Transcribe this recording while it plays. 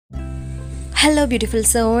Hello beautiful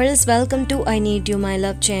souls, welcome to I Need You My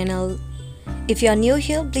Love channel. If you are new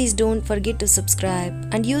here, please don't forget to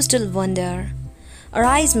subscribe. And you still wonder, our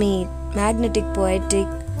eyes meet, magnetic poetic,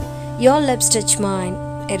 your lips touch mine,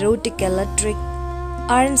 erotic electric,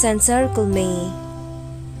 arms encircle me.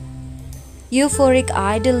 Euphoric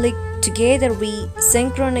idyllic, together we,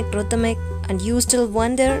 synchronic rhythmic, and you still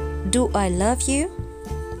wonder, do I love you?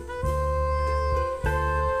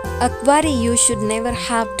 A query you should never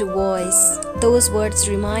have to voice, those words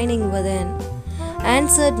remaining within,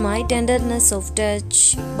 answered my tenderness of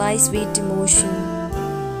touch by sweet emotion.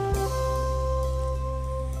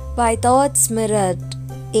 By thoughts mirrored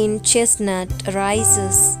in chestnut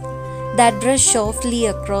rises that brush softly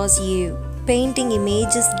across you, painting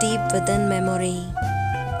images deep within memory.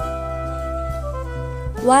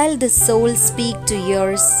 While the souls speak to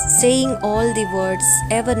yours, saying all the words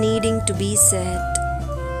ever needing to be said.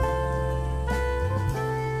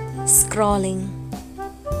 Scrolling.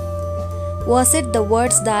 Was it the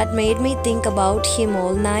words that made me think about him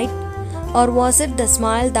all night? Or was it the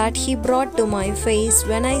smile that he brought to my face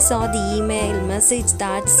when I saw the email message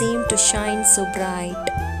that seemed to shine so bright?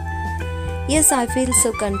 Yes, I feel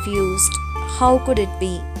so confused. How could it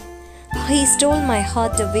be? He stole my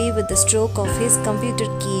heart away with the stroke of his computer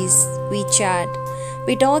keys. We chat.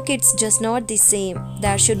 We talk, it's just not the same.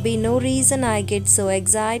 There should be no reason I get so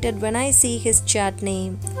excited when I see his chat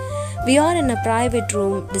name. We are in a private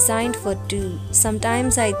room designed for two.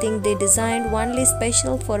 Sometimes I think they designed only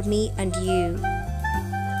special for me and you.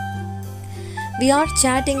 We are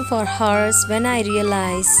chatting for hours when I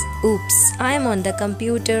realize, oops, I am on the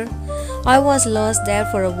computer. I was lost there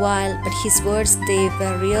for a while, but his words, they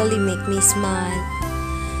were really make me smile.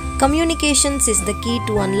 Communications is the key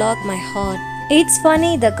to unlock my heart. It's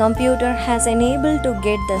funny the computer has enabled to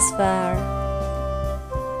get this far.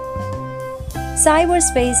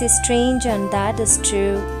 Cyberspace is strange and that is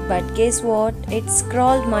true, but guess what? It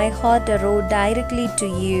scrawled my heart a road directly to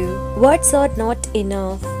you. Words are not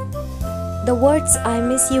enough. The words I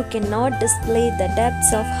miss you cannot display the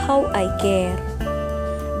depths of how I care.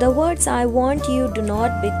 The words I want you do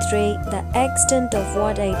not betray the extent of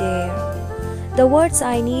what I dare. The words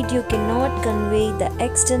I need you cannot convey the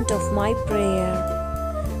extent of my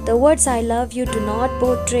prayer. The words I love you do not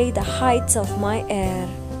portray the heights of my air.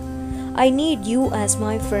 I need you as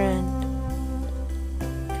my friend.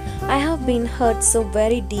 I have been hurt so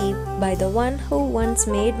very deep by the one who once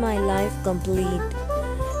made my life complete.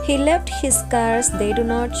 He left his scars, they do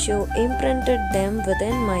not show, imprinted them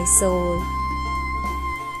within my soul.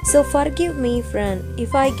 So forgive me, friend,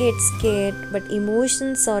 if I get scared, but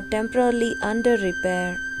emotions are temporarily under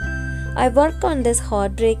repair. I work on this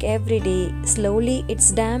heartbreak every day. Slowly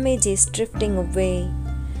its damage is drifting away.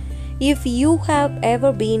 If you have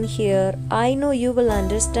ever been here, I know you will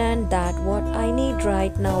understand that what I need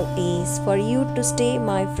right now is for you to stay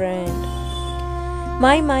my friend.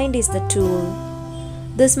 My mind is the tool.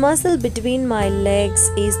 This muscle between my legs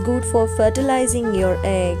is good for fertilizing your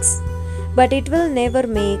eggs, but it will never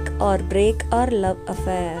make or break our love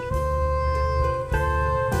affair.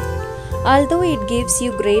 Although it gives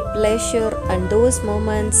you great pleasure and those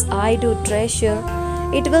moments I do treasure,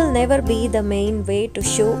 it will never be the main way to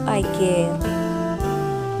show I care.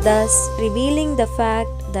 Thus, revealing the fact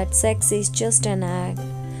that sex is just an act,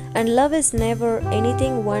 and love is never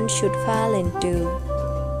anything one should fall into.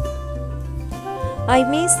 I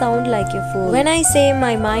may sound like a fool when I say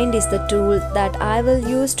my mind is the tool that I will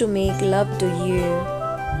use to make love to you.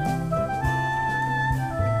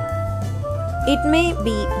 It may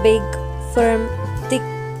be big, firm, thick,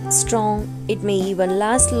 strong, it may even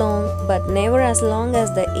last long, but never as long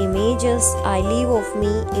as the images I leave of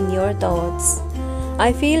me in your thoughts.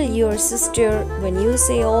 I feel your sister when you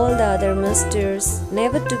say all the other misters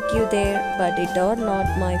never took you there, but it are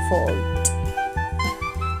not my fault.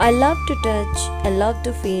 I love to touch, I love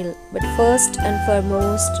to feel, but first and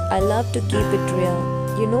foremost, I love to keep it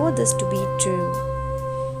real. You know this to be true.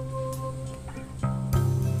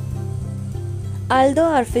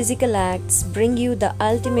 Although our physical acts bring you the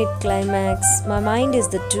ultimate climax, my mind is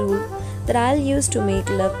the tool that I'll use to make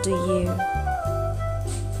love to you.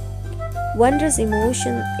 Wondrous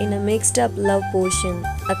emotion in a mixed up love potion,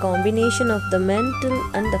 a combination of the mental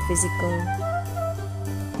and the physical.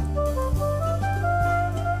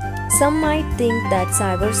 Some might think that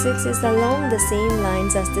cyber sex is along the same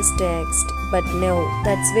lines as this text, but no,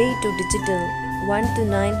 that's way too digital. 1 to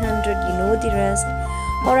 900, you know the rest.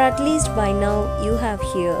 Or at least by now you have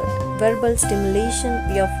heard. Verbal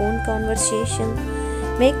stimulation, your phone conversation,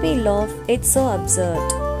 make me laugh, it's so absurd.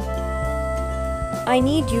 I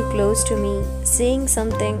need you close to me, saying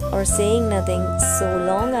something or saying nothing, so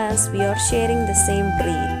long as we are sharing the same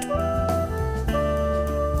breath.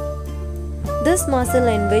 This muscle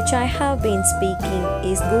in which I have been speaking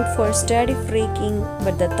is good for steady freaking,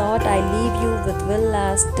 but the thought I leave you with will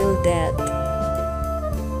last till death.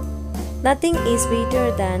 Nothing is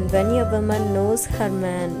sweeter than when a woman knows her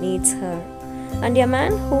man needs her, and a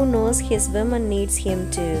man who knows his woman needs him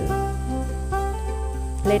too.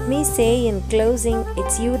 Let me say in closing,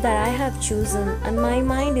 it's you that I have chosen, and my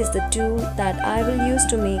mind is the tool that I will use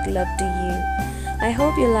to make love to you. I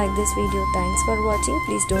hope you like this video. Thanks for watching.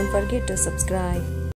 Please don't forget to subscribe.